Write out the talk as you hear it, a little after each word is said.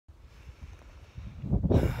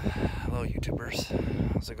YouTubers,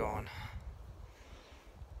 how's it going?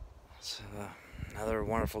 It's another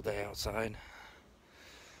wonderful day outside.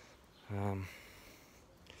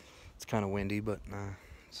 It's kind of windy, but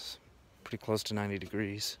it's pretty close to 90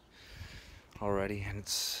 degrees already, and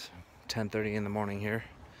it's 10:30 in the morning here.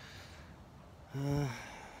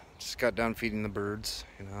 Just got done feeding the birds,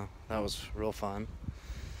 that was real fun.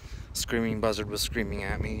 Screaming Buzzard was screaming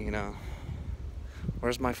at me,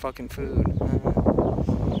 where's my fucking food?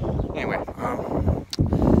 Anyway, not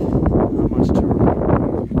much to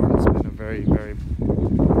report. It's been a very, very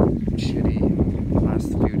shitty last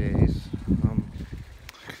few days.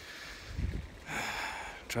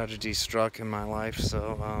 Tragedy struck in my life,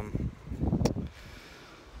 so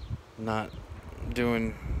not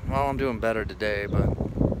doing well. I'm doing better today, but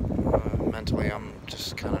mentally I'm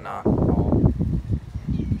just kind of not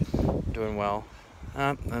doing well.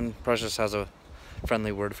 And Precious has a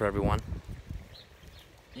friendly word for everyone.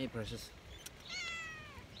 Hey, Precious.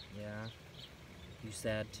 Yeah? You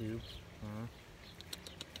sad too? Huh?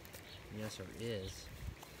 Yes, or is?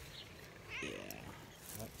 Yeah.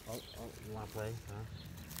 Oh, you wanna play? Huh?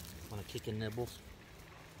 Wanna kick and nibble?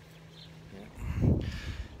 Yeah.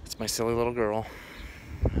 It's my silly little girl.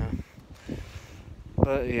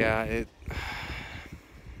 But yeah,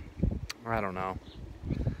 I don't know.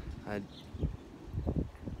 I'm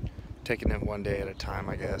taking it one day at a time,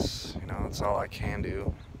 I guess. That's all I can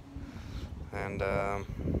do. And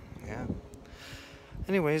yeah.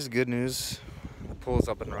 Anyways, good news. The pool's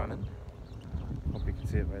up and running. Hope you can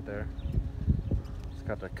see it right there. It's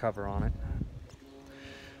got the cover on it.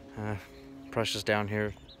 Precious down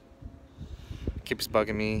here keeps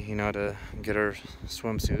bugging me, to get her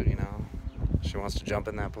swimsuit, She wants to jump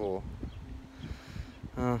in that pool.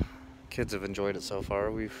 Kids have enjoyed it so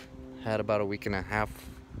far. We've had about a week and a half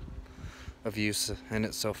of use in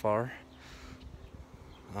it so far.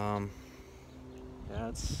 Yeah,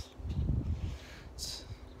 it's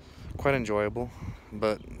quite enjoyable,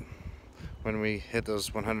 but when we hit those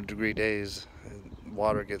 100-degree days,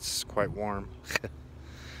 water gets quite warm.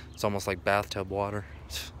 It's almost like bathtub water.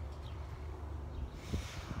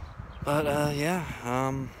 But yeah,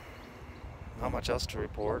 not much else to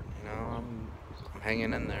report. I'm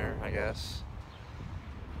hanging in there, I guess.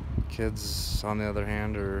 Kids, on the other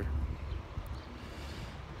hand, are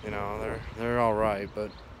they're all right,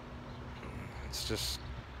 but it's just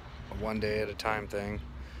a one day at a time thing.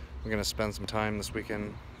 We're gonna spend some time this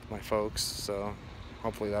weekend with my folks, so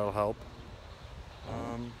hopefully that'll help.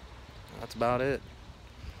 That's about it.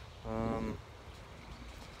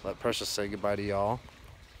 Let Precious say goodbye to y'all.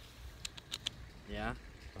 Yeah?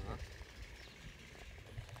 Uh-huh.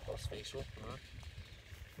 Post facial? Huh?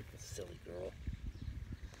 Silly girl.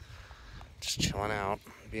 Just chilling out,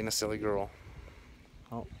 being a silly girl.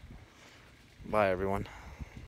 Oh, bye everyone.